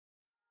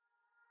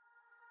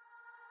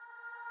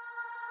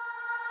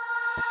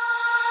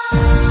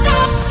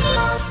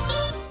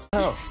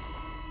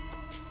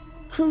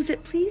close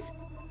it, please?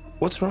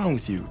 What's wrong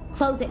with you?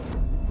 Close it.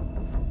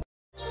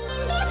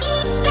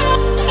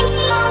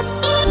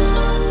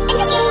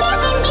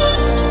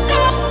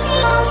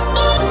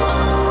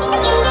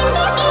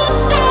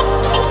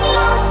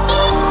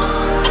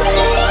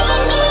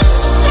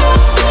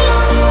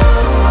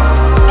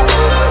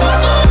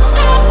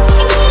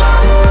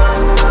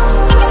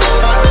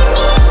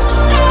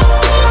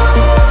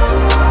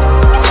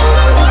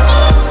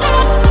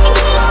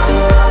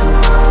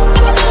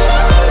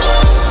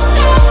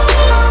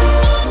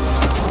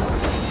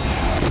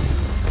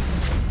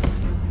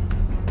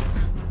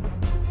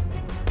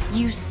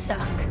 You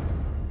suck.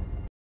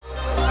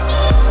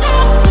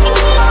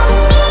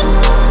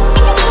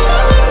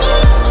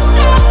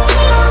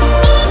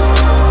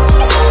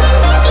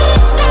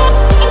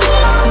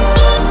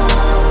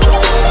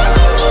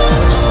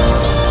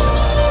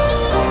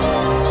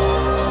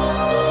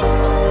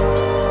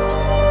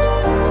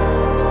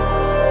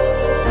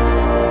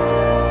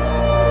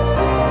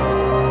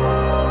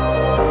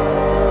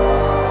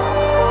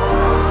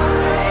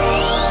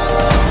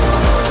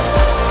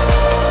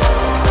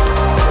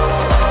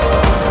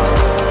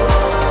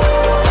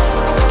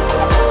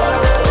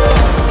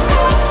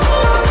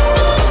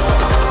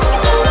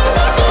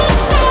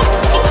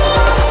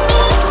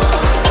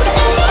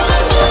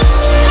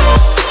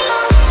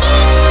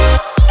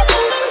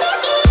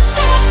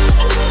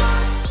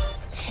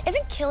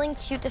 Killing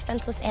cute,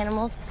 defenseless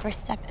animals the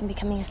first step in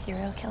becoming a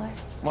serial killer?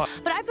 What?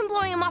 But I've been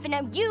blowing them off, and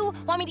now you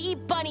want me to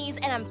eat bunnies,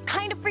 and I'm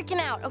kind of freaking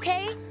out,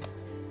 okay?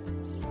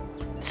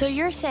 So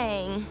you're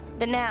saying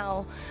that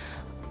now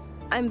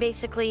I'm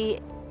basically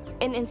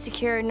an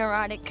insecure,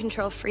 neurotic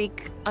control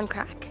freak on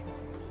crack?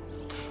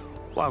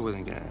 Well, I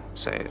wasn't gonna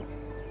say it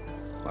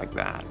like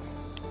that,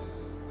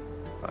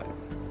 but...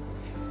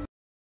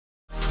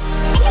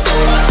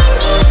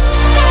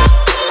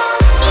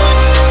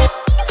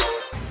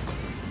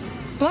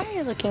 Why are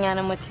you looking at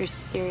him with your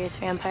serious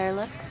vampire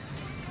look?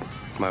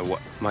 My what?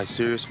 My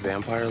serious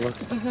vampire look?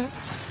 Mm-hmm.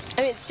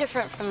 I mean, it's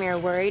different from your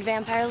worried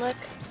vampire look,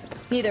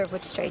 neither of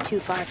which stray too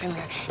far from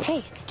your,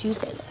 hey, it's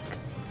Tuesday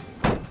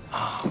look.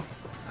 Oh,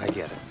 I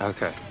get it.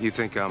 Okay. You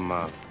think I'm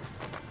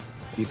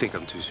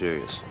too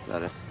serious, is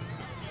that it?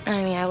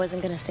 I mean, I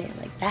wasn't gonna say it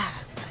like that,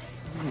 but...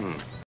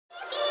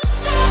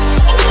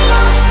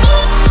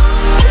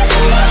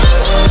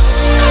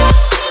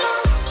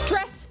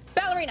 Dress,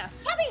 ballerina.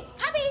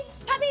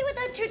 Puppy with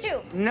a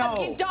tutu. No.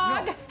 Puppy,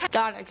 dog. No.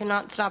 God, I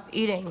cannot stop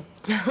eating.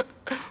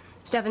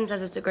 Stefan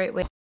says it's a great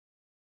way.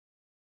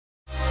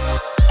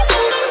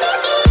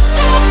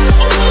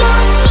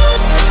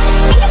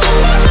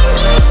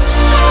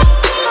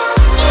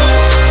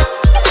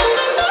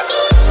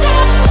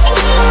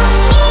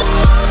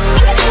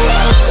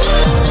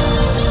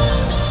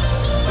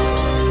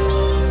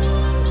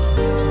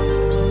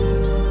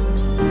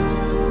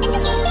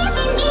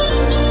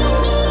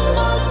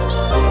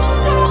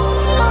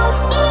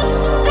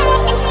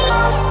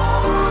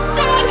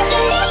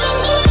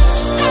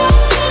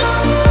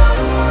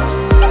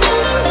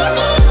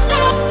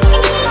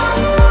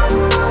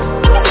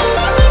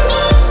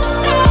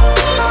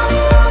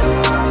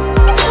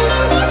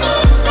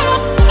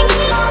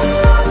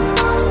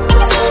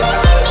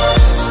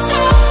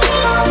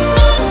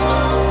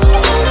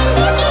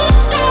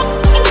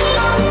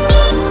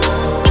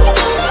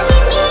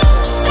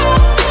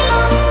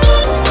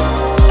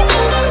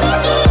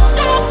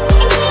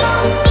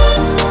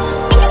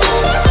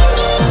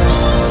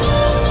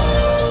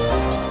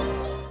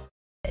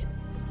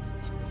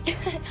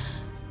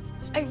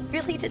 I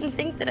really didn't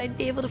think that I'd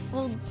be able to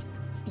fool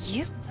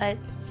you, but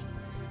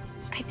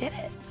I did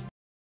it.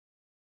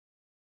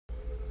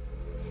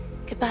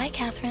 Goodbye,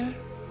 Catherine.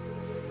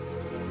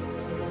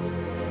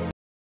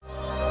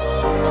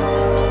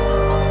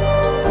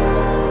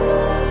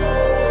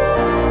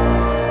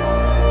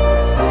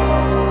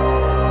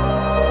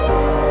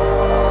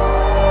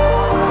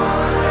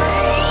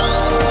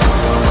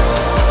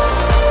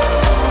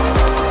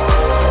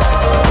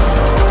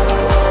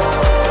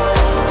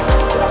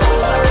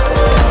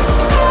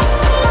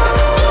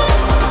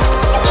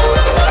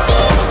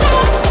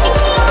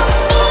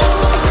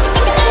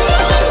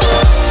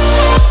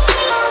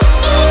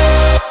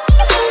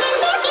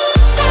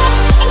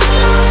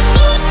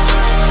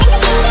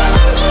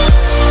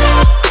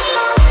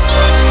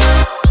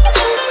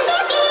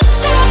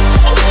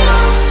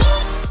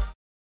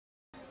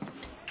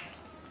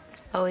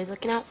 Always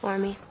looking out for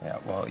me. Yeah,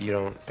 well, you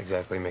don't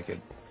exactly make it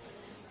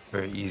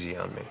very easy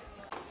on me.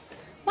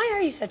 Why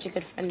are you such a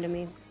good friend to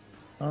me?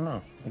 I don't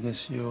know. I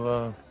guess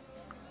you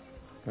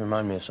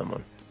remind me of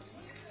someone.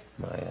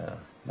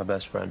 My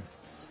best friend,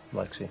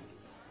 Lexi.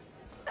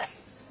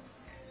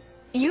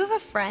 You have a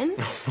friend?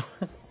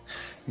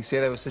 You say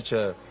that with such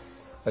a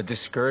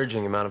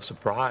discouraging amount of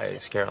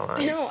surprise,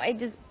 Caroline. No,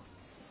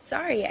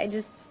 sorry,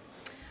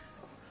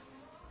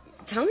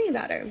 tell me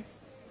about her.